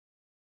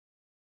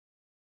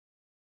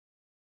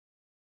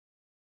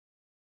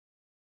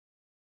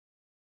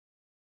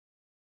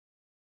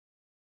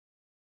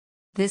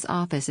This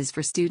office is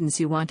for students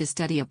who want to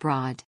study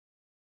abroad.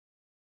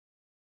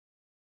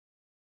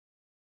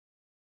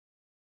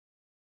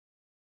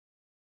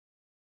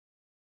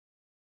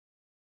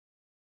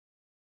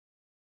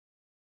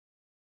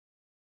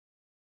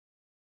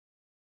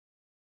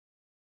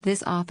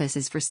 This office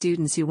is for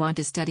students who want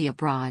to study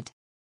abroad.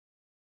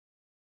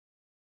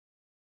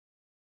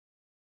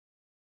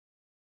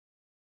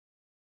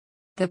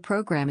 The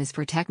program is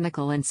for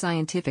technical and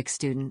scientific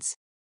students.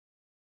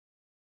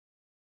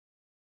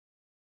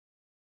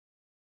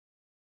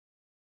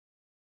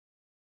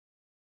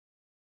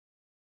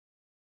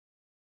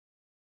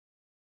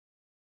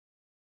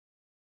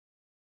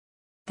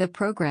 The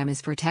program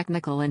is for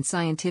technical and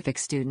scientific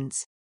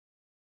students.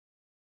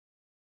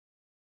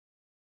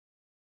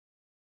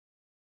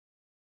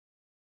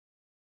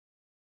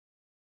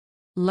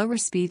 Lower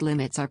speed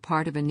limits are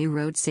part of a new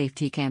road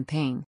safety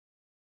campaign.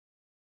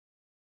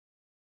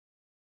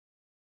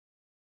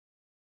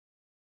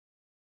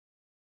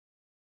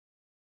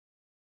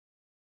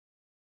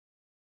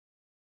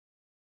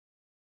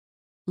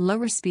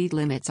 Lower speed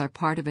limits are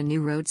part of a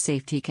new road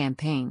safety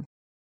campaign.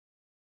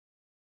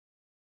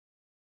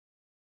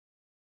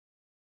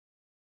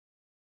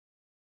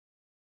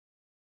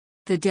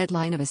 The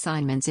deadline of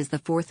assignments is the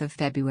 4th of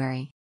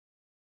February.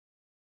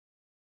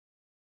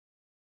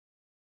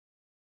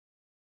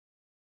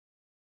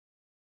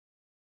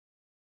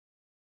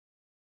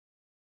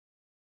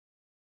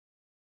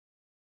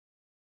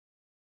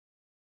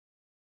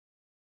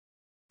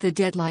 The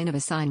deadline of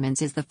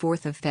assignments is the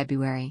 4th of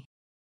February.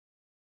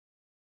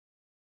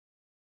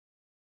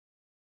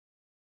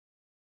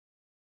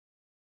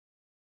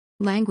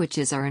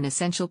 Languages are an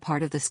essential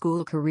part of the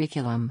school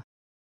curriculum.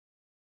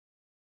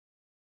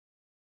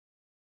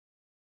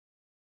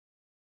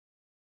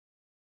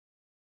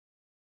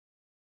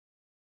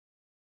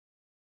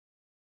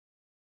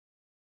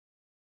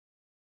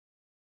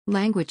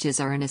 Languages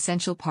are an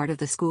essential part of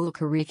the school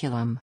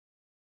curriculum.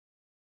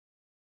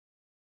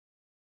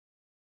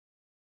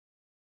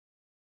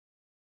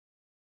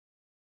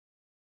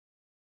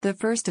 The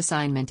first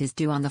assignment is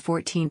due on the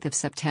 14th of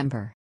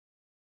September.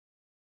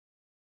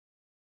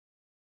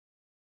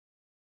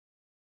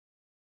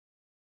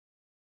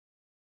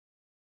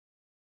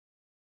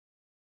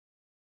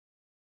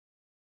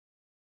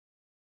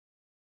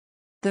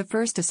 The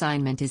first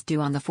assignment is due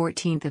on the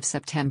 14th of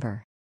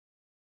September.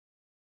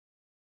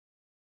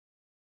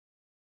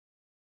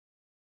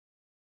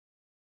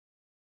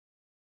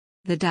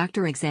 The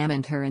doctor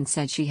examined her and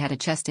said she had a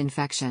chest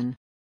infection.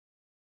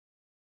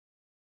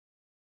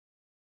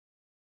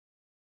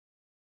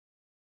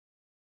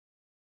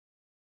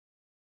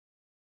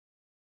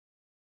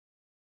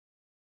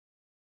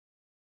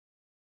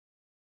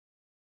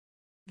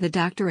 The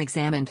doctor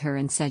examined her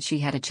and said she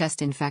had a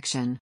chest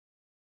infection.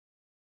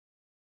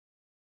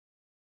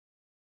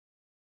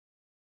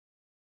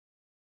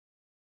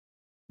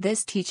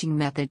 This teaching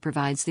method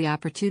provides the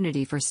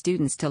opportunity for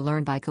students to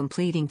learn by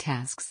completing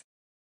tasks.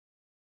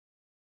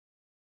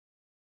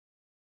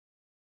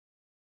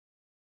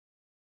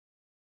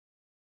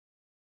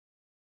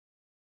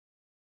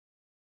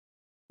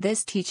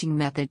 This teaching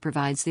method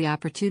provides the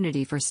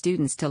opportunity for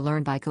students to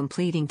learn by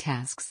completing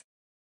tasks.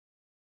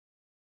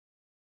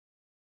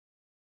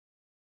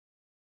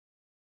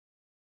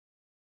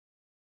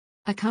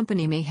 A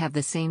company may have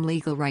the same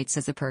legal rights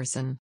as a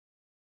person.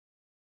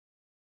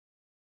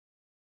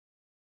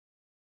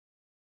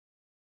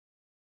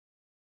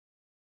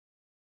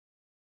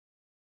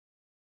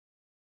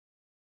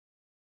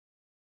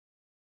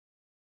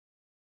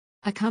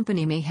 A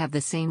company may have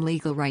the same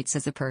legal rights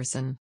as a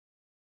person.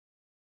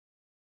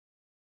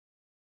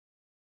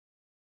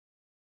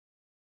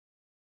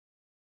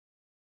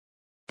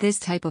 This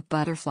type of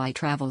butterfly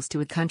travels to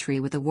a country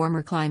with a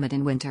warmer climate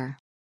in winter.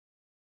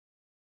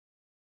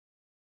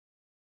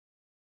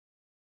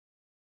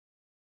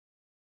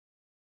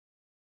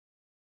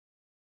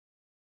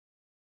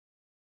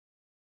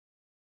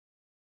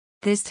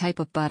 This type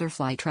of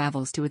butterfly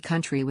travels to a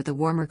country with a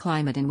warmer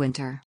climate in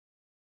winter.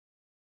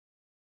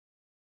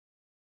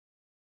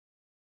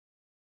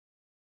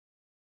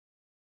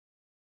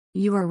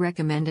 You are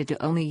recommended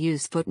to only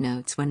use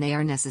footnotes when they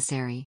are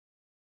necessary.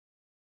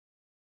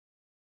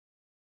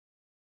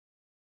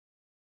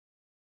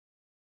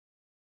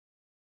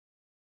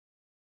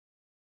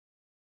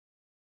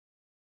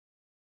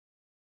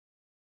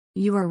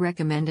 You are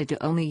recommended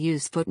to only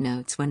use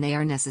footnotes when they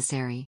are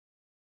necessary.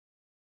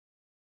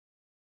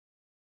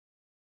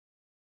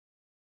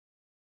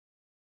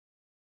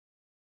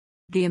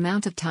 The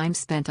amount of time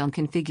spent on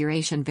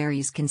configuration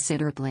varies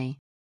considerably.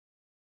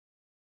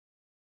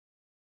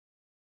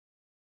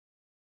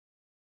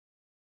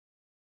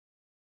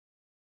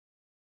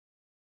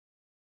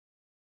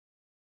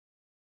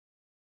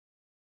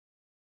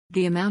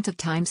 The amount of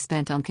time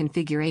spent on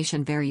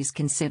configuration varies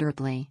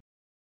considerably.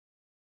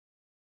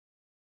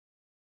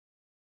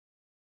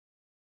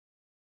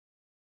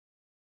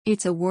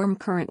 It's a warm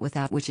current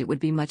without which it would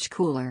be much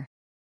cooler.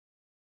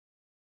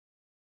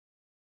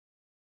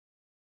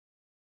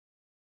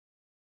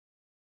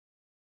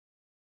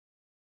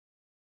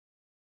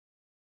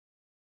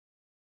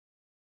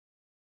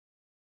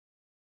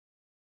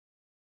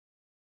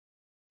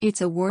 It's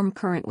a warm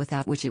current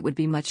without which it would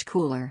be much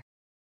cooler.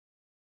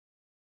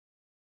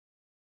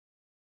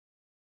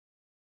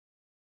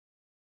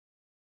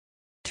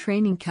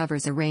 Training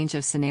covers a range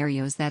of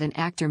scenarios that an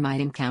actor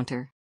might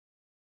encounter.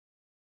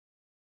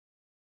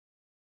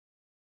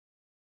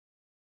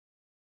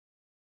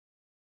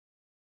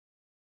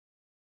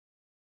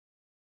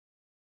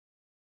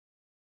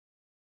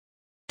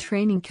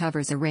 Training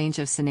covers a range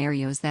of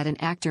scenarios that an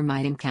actor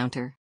might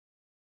encounter.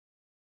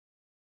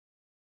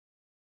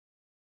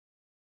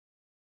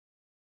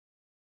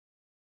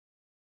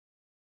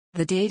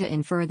 The data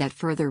infer that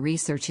further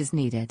research is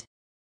needed.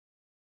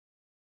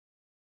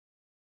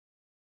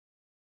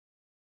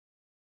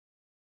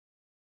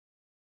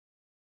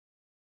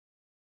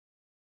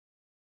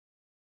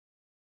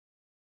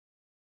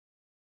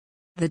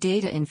 The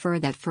data infer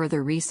that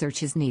further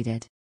research is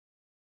needed.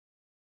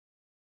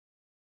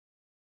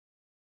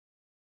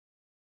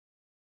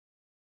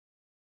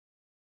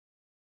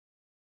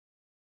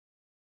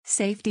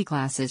 Safety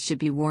glasses should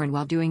be worn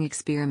while doing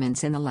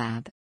experiments in the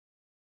lab.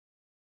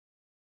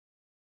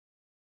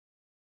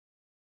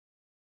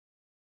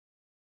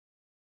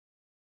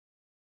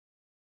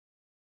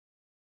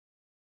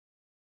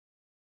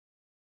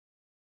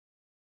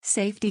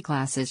 Safety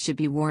glasses should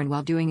be worn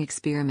while doing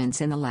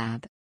experiments in the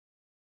lab.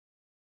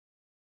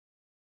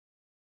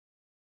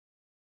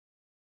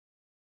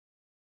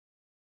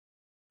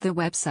 The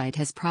website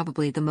has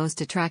probably the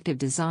most attractive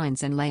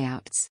designs and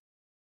layouts.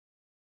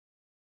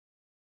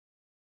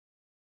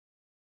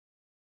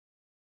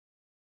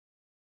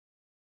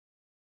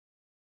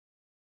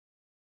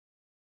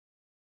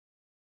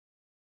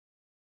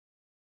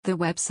 The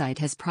website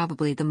has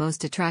probably the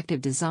most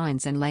attractive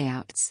designs and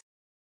layouts.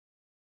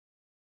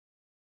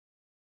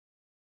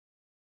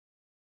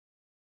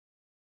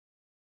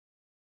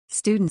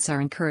 Students are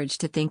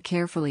encouraged to think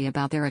carefully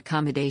about their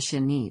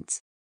accommodation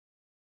needs.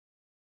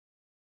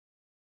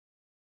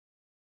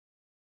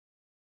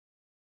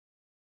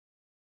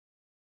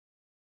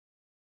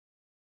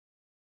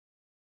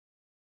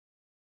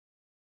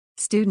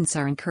 Students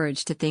are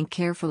encouraged to think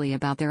carefully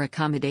about their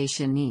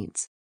accommodation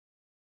needs.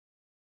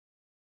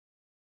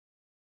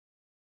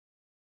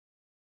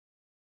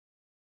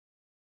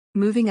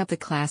 Moving up the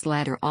class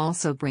ladder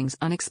also brings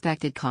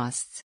unexpected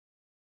costs.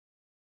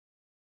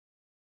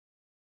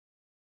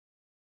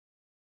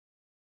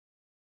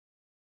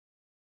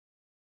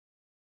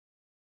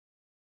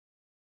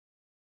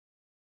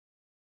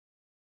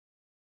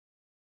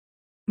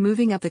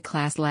 Moving up the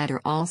class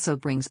ladder also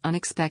brings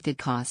unexpected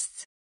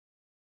costs.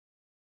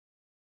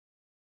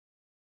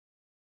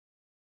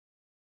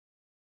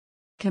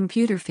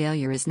 Computer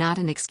failure is not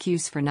an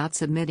excuse for not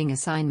submitting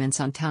assignments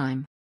on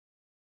time.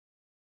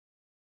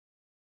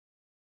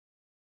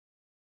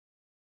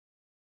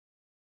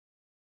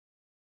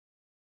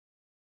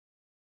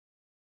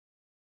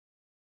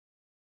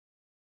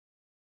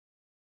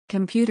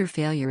 Computer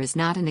failure is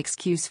not an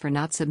excuse for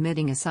not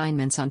submitting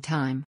assignments on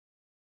time.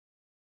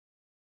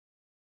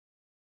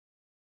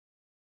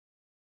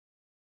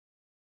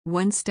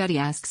 One study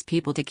asks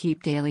people to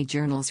keep daily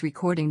journals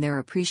recording their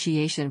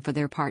appreciation for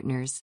their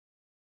partners.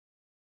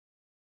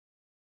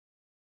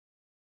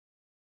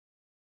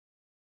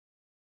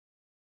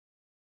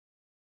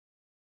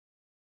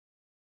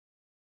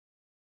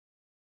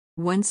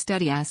 One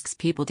study asks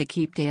people to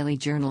keep daily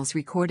journals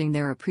recording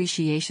their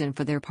appreciation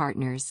for their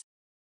partners.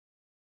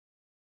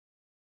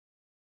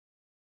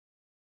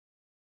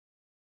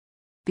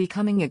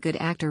 Becoming a good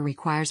actor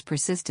requires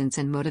persistence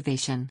and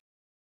motivation.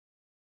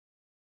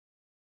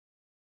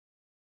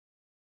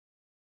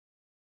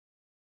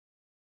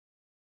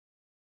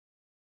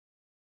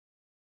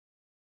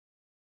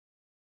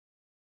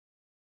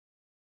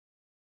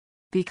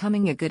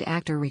 Becoming a good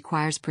actor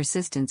requires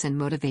persistence and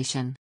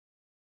motivation.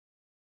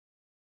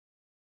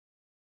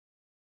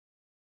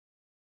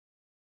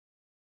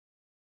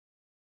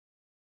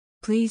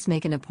 Please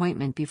make an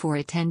appointment before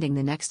attending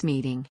the next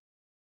meeting.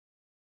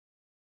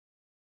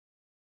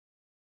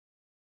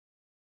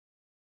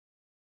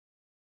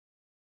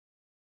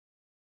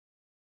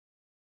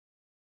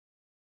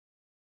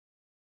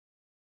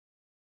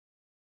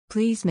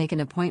 Please make an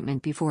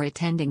appointment before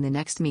attending the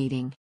next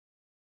meeting.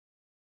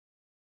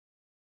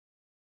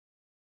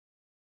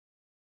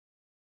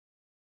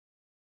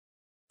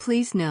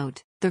 Please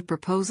note, the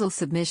proposal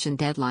submission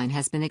deadline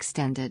has been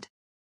extended.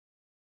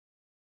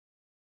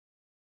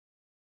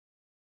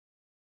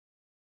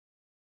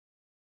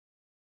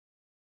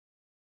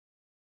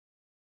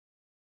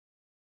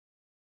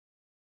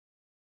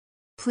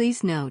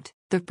 Please note,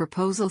 the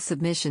proposal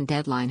submission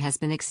deadline has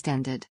been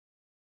extended.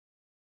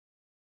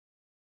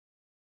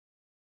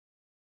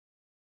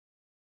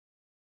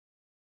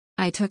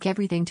 I took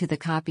everything to the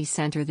copy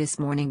center this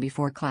morning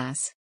before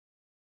class.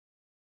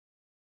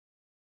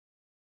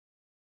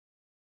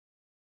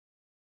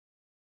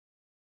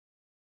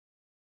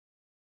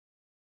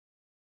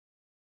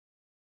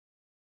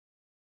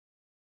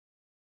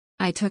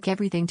 I took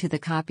everything to the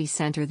copy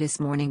center this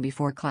morning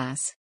before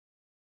class.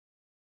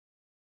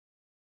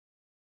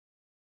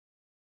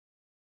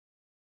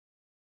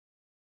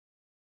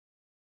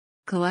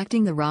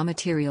 Collecting the raw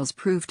materials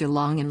proved a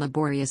long and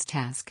laborious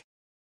task.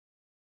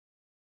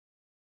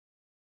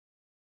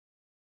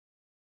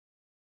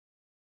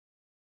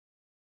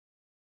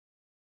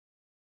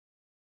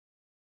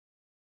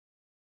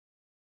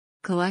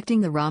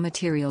 Collecting the raw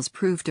materials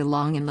proved a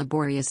long and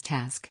laborious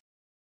task.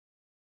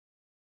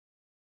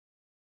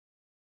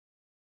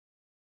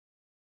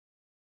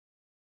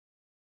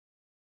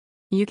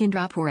 You can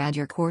drop or add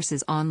your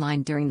courses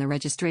online during the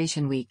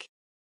registration week.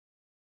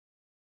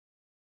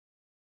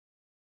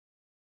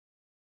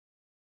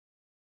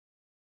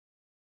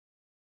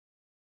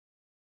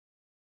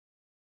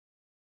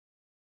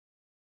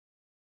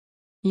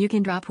 You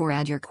can drop or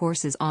add your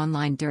courses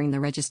online during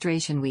the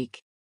registration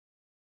week.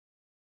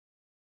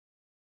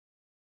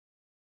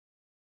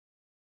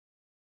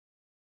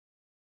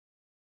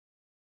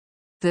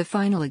 The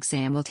final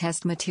exam will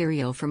test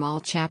material from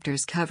all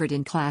chapters covered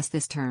in class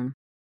this term.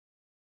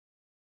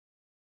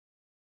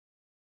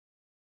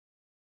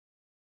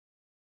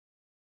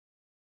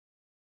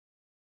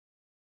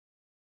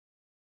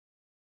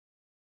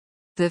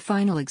 The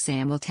final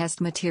exam will test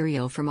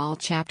material from all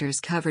chapters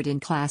covered in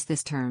class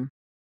this term.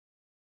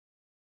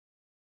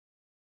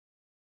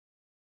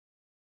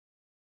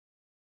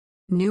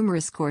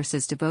 Numerous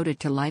courses devoted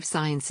to life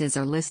sciences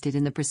are listed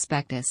in the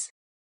prospectus.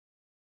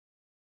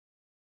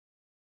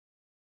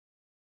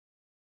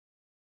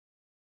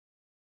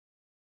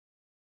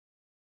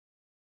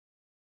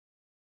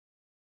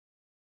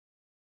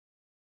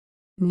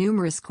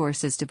 Numerous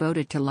courses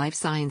devoted to life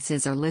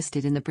sciences are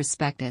listed in the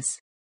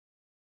prospectus.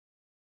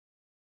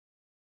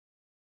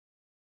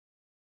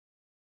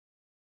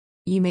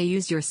 You may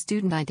use your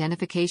student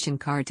identification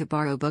card to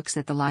borrow books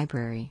at the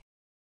library.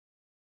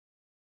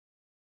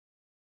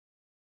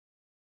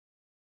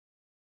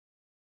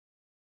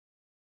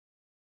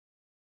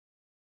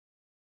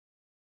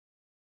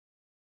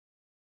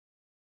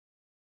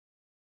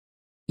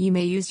 You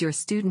may use your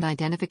student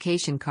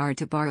identification card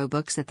to borrow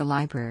books at the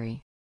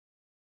library.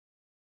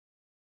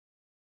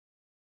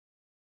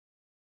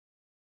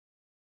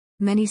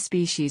 Many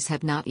species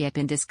have not yet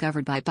been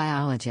discovered by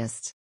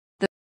biologists.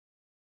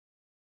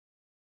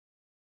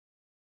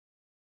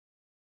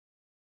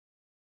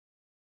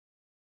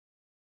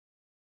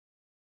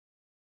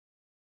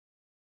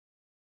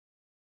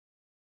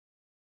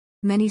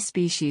 Many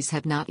species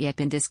have not yet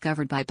been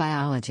discovered by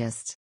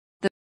biologists.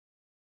 The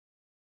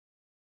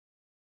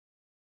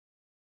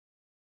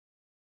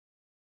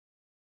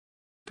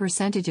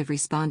percentage of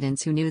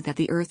respondents who knew that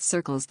the Earth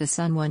circles the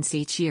Sun once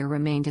each year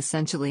remained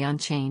essentially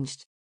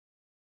unchanged.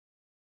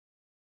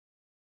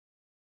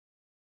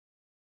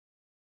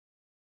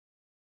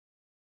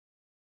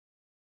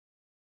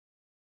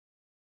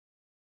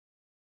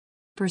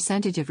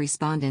 Percentage of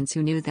respondents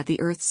who knew that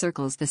the Earth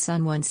circles the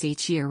Sun once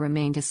each year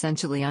remained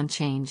essentially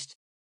unchanged.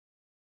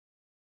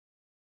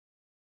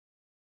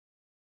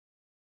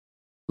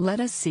 Let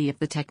us see if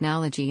the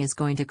technology is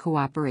going to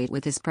cooperate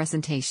with this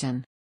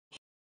presentation.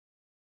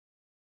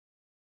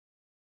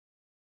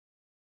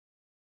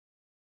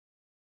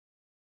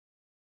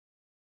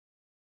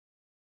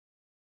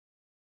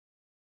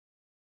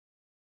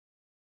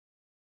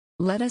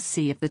 Let us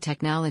see if the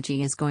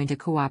technology is going to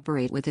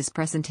cooperate with this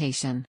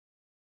presentation.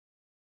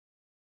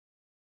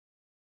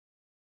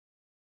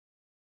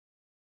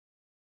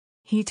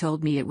 He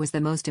told me it was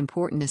the most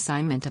important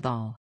assignment of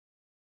all.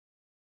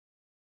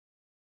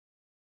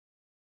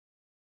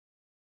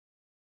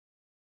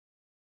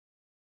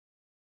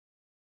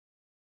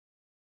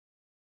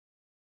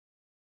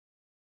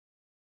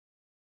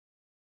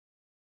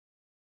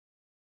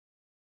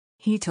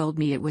 He told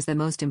me it was the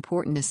most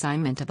important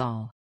assignment of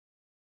all.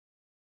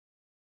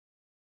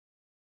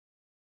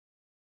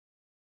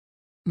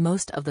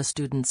 Most of the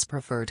students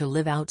prefer to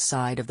live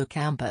outside of the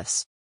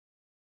campus.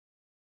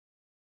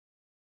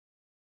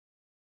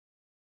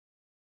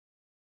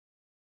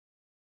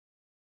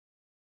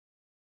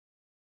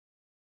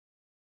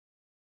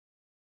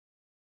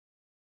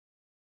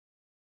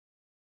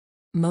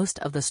 Most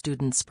of the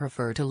students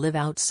prefer to live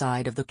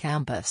outside of the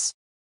campus.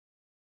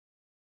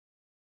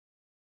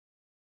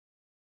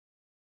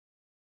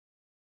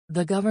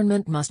 The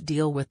government must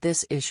deal with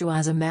this issue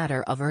as a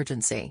matter of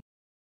urgency.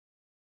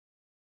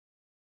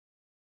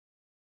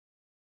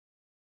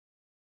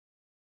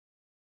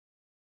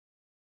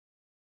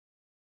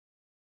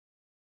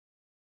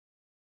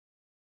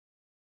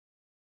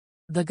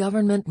 The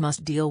government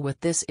must deal with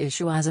this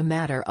issue as a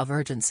matter of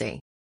urgency.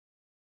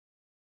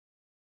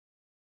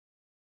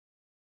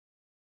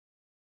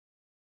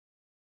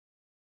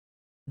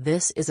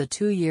 This is a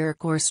 2-year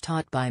course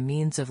taught by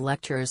means of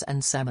lectures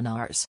and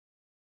seminars.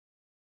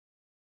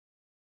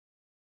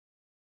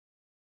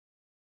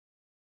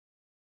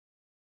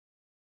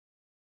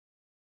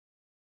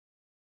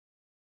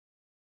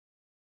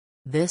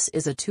 This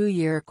is a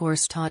 2-year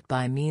course taught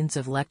by means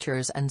of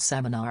lectures and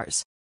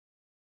seminars.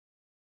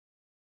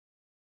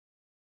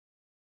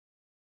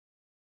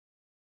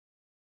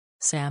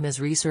 Sam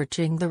is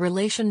researching the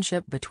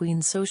relationship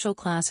between social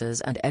classes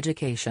and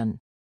education.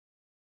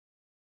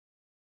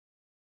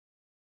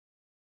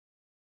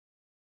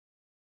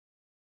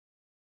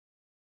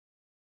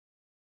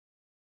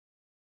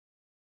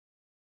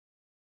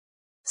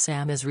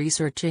 Sam is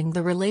researching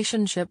the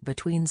relationship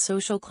between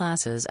social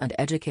classes and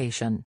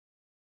education.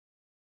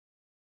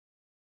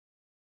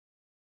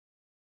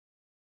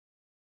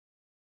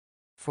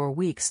 For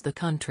weeks the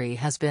country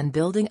has been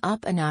building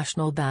up a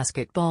national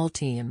basketball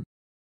team.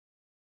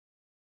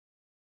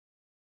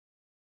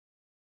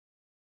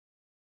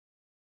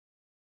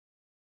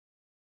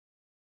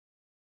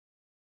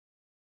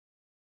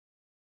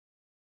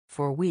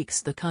 For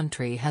weeks the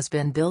country has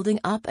been building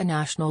up a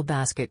national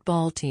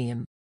basketball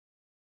team.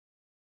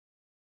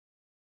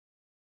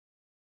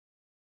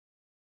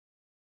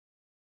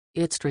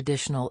 It's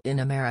traditional in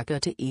America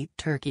to eat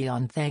turkey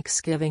on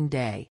Thanksgiving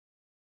Day.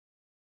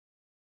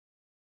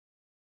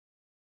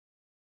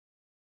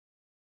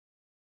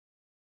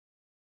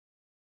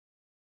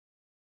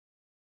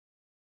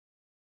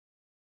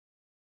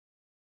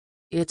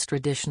 It's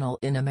traditional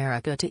in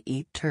America to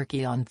eat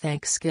turkey on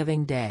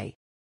Thanksgiving Day.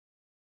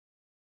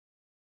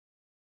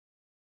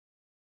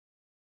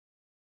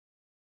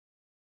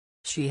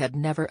 She had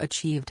never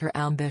achieved her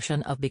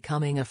ambition of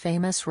becoming a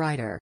famous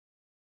writer.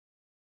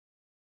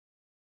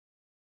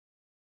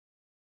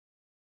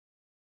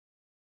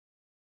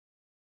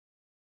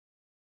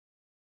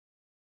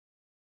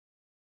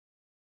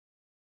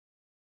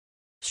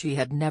 She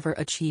had never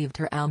achieved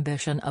her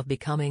ambition of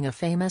becoming a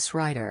famous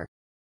writer.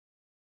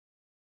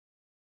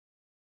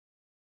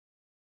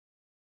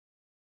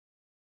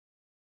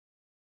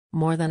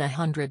 More than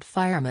 100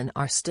 firemen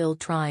are still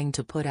trying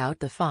to put out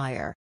the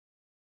fire.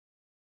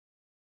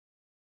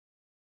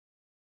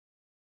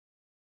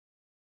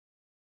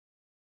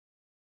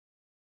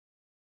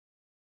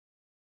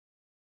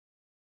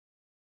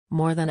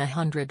 More than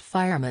 100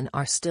 firemen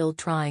are still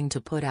trying to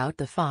put out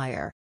the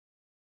fire.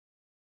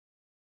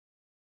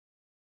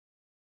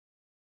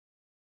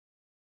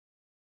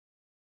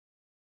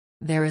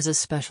 There is a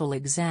special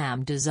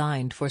exam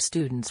designed for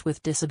students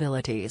with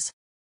disabilities.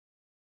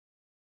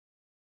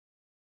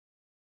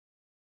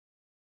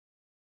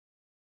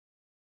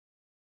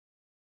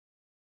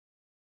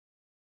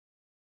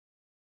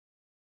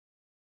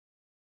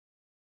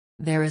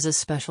 There is a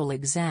special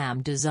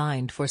exam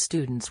designed for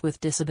students with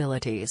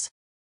disabilities.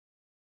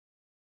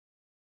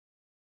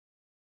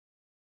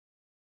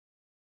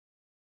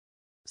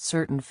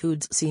 Certain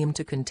foods seem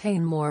to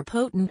contain more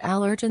potent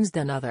allergens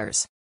than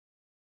others.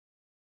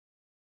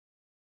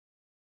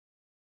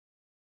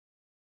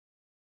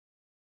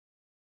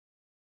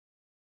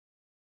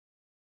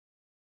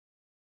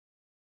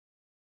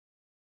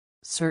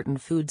 Certain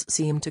foods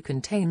seem to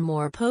contain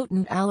more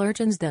potent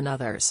allergens than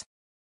others.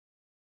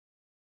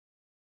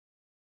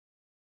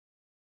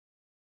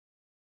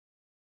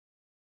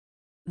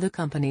 The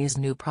company's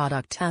new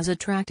product has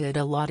attracted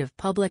a lot of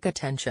public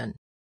attention.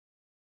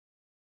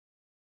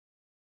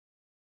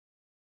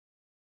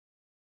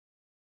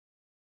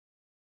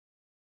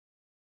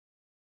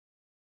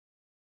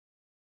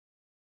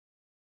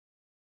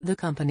 The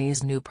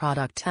company's new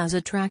product has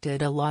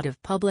attracted a lot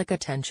of public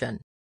attention.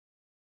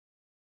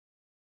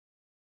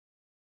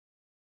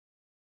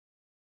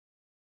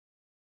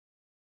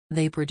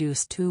 They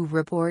produced 2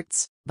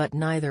 reports, but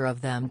neither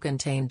of them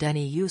contained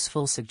any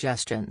useful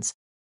suggestions.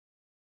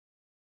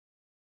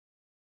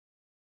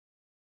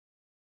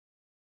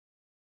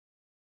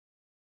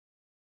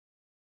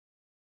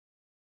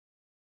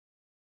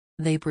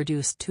 They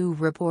produced 2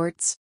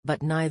 reports,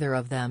 but neither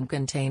of them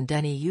contained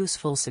any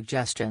useful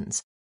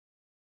suggestions.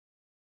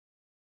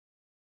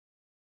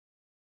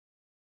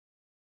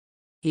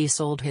 He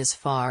sold his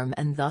farm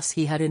and thus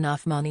he had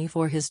enough money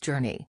for his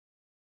journey.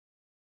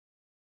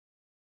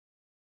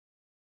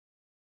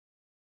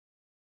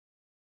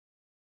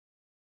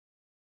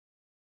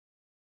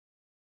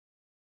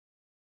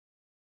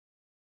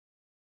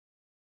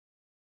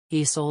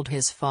 He sold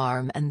his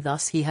farm and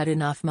thus he had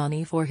enough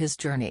money for his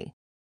journey.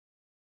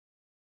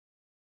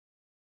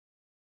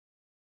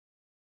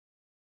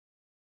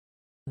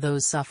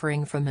 Those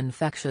suffering from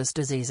infectious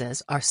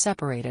diseases are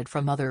separated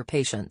from other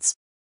patients.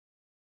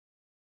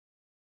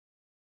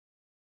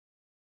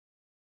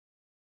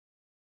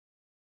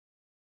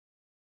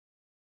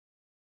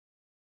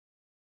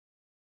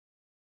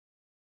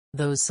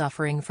 Those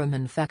suffering from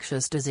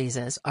infectious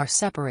diseases are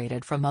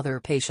separated from other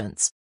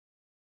patients.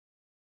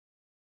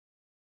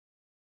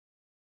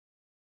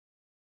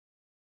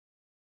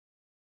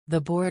 The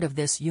board of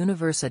this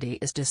university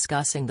is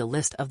discussing the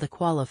list of the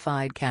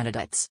qualified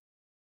candidates.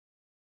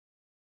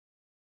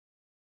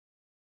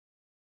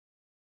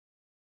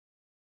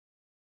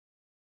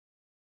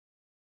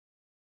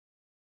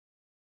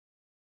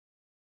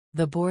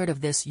 The board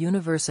of this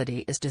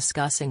university is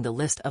discussing the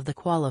list of the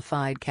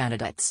qualified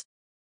candidates.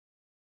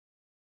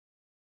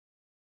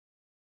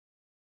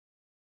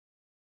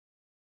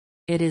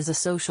 It is a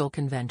social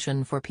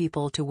convention for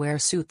people to wear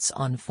suits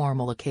on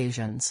formal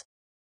occasions.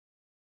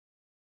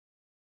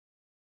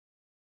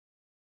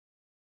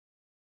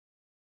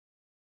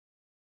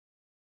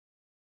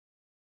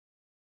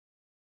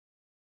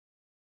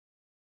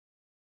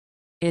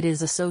 It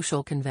is a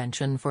social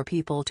convention for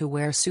people to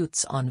wear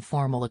suits on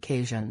formal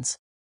occasions.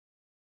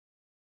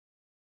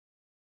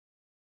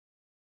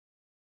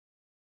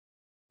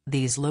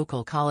 These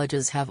local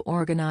colleges have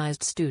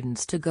organized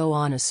students to go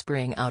on a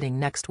spring outing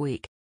next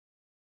week.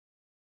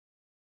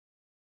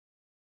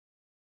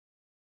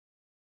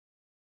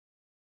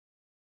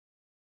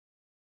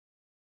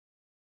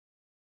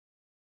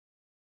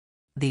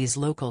 These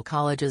local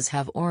colleges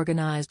have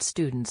organized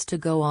students to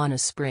go on a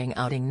spring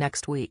outing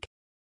next week.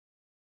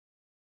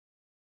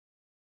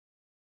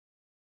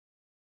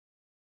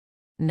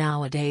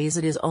 Nowadays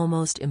it is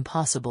almost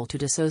impossible to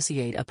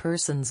dissociate a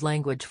person's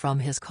language from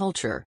his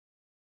culture.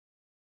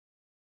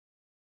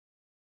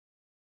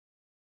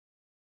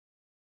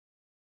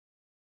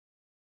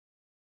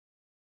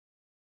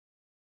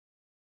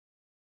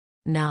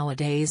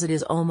 Nowadays it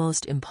is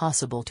almost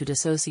impossible to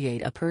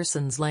dissociate a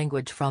person's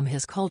language from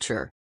his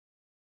culture.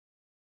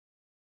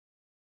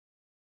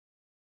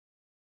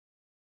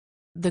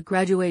 The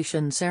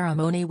graduation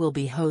ceremony will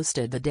be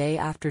hosted the day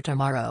after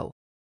tomorrow.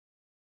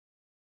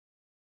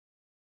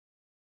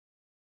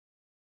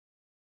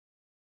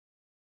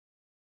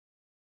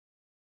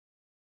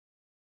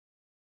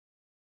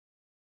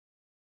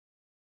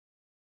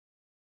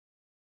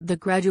 The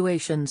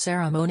graduation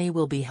ceremony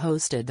will be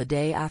hosted the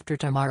day after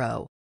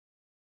tomorrow.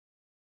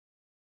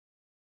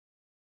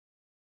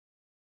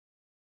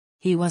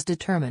 He was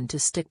determined to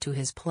stick to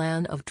his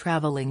plan of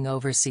traveling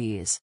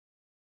overseas.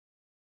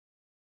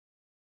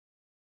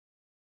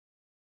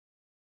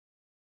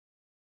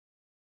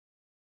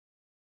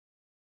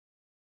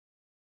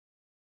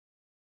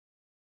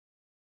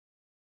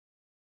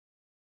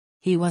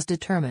 He was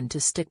determined to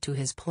stick to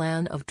his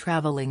plan of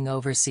traveling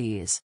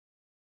overseas.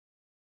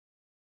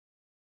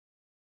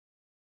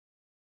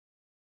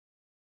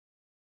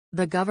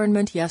 The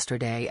government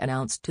yesterday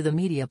announced to the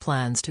media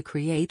plans to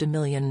create 1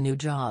 million new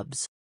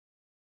jobs.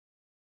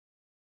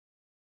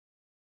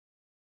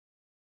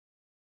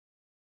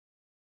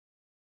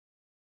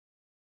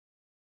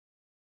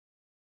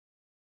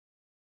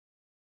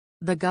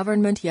 The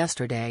government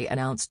yesterday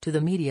announced to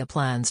the media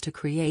plans to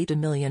create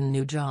 1 million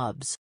new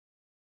jobs.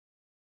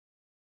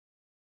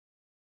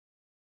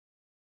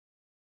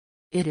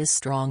 It is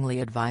strongly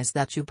advised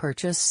that you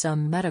purchase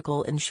some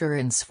medical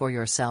insurance for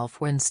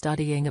yourself when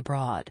studying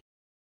abroad.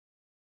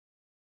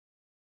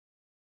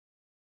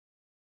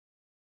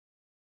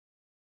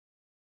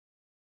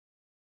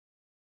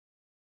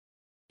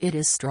 It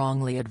is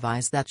strongly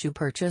advised that you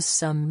purchase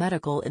some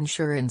medical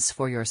insurance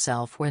for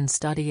yourself when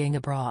studying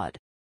abroad.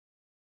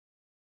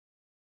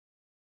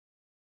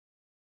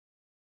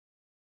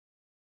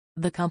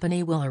 The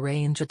company will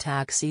arrange a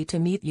taxi to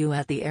meet you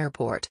at the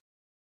airport.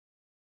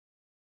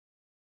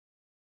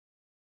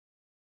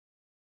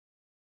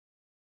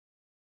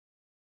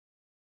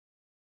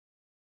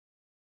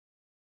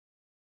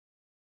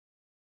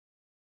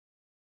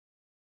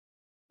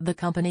 The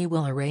company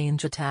will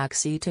arrange a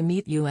taxi to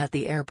meet you at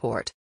the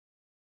airport.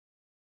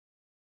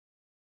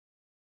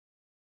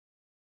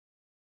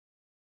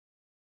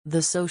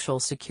 The Social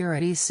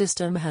Security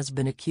system has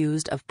been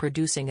accused of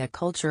producing a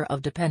culture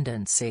of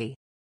dependency.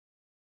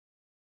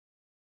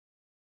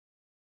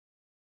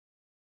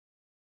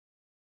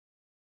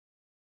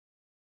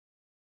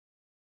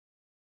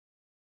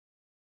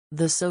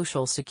 The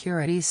Social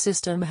Security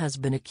system has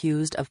been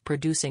accused of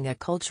producing a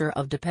culture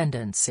of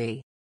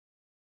dependency.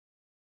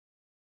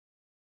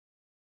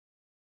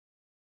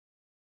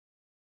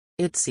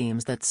 It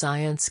seems that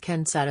science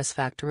can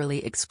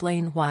satisfactorily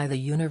explain why the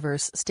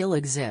universe still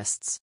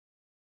exists.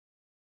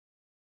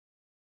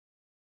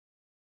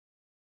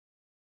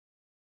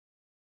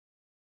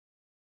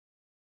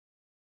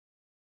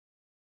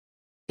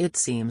 It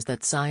seems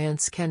that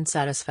science can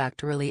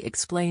satisfactorily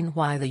explain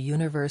why the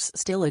universe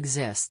still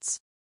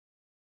exists.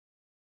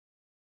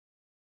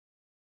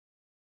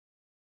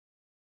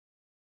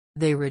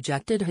 They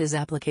rejected his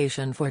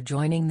application for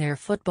joining their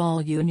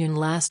football union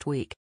last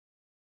week.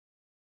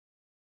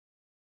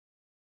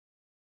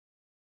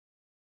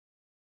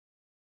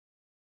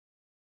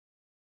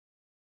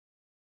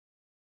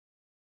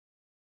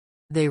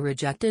 They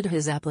rejected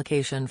his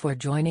application for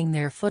joining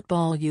their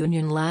football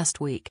union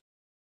last week.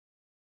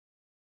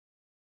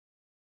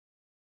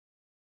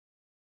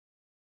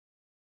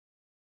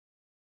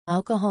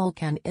 Alcohol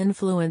can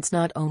influence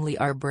not only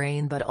our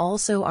brain but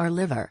also our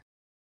liver.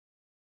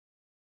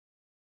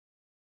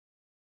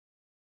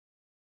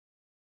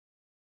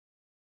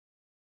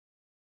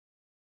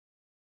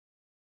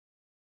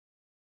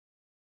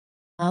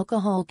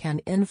 Alcohol can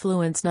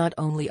influence not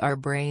only our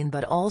brain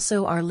but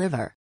also our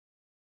liver.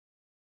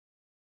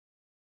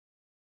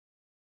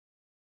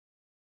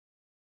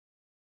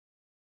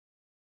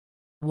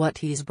 What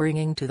he's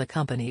bringing to the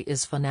company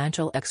is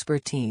financial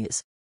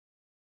expertise.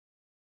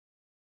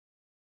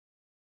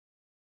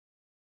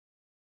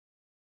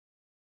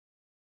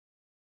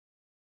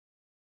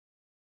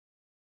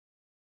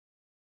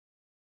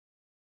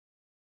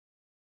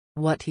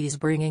 What he's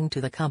bringing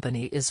to the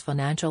company is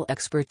financial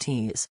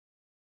expertise.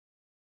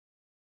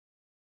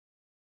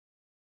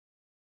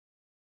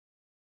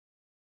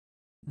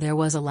 There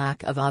was a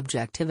lack of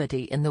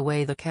objectivity in the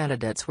way the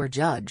candidates were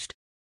judged.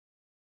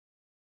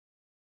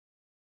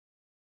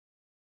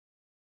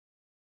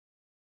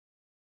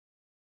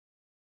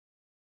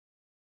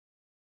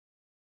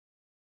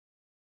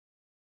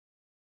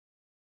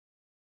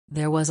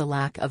 There was a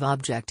lack of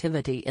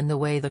objectivity in the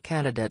way the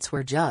candidates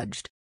were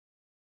judged.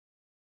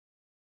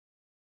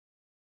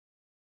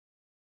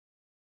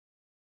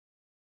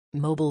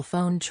 Mobile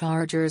phone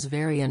chargers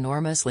vary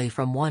enormously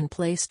from one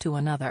place to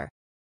another.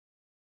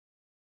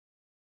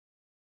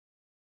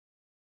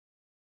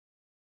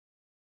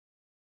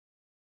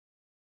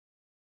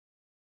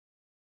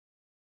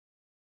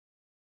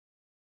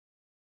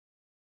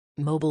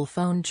 Mobile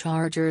phone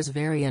chargers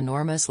vary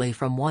enormously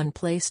from one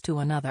place to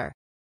another.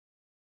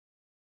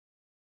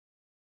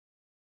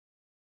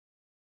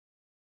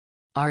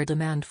 Our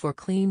demand for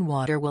clean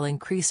water will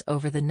increase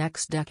over the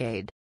next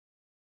decade.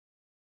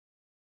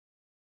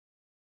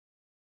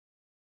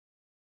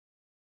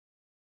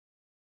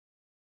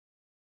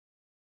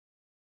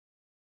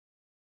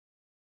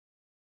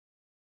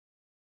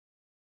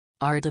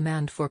 Our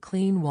demand for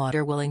clean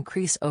water will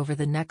increase over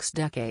the next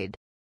decade.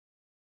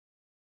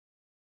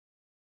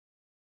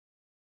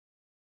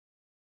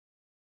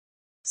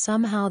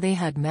 Somehow they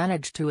had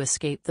managed to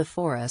escape the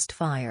forest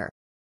fire.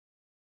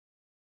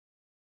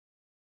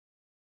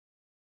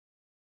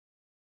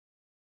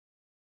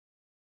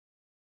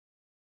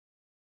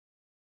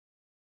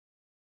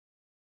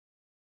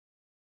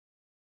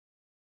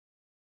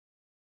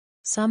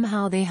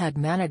 Somehow they had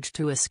managed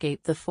to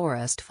escape the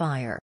forest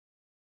fire.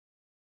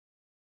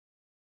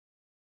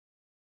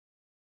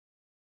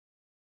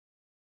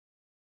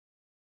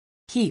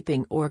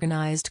 Keeping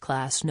organized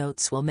class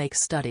notes will make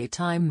study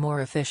time more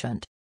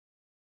efficient.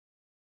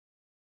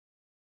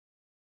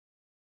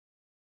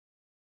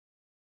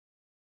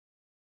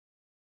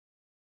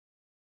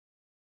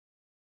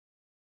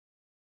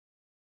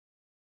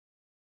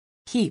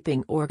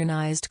 Keeping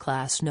organized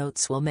class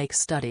notes will make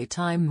study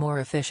time more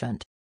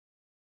efficient.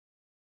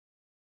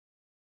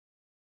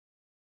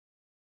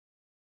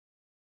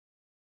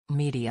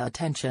 Media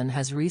attention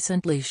has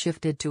recently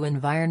shifted to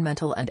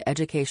environmental and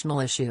educational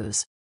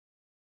issues.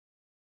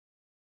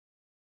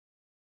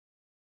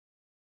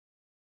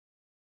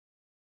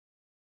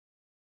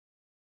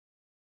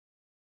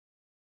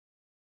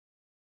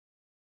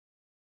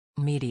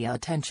 Media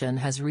attention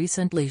has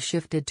recently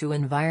shifted to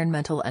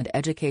environmental and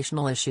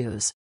educational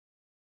issues.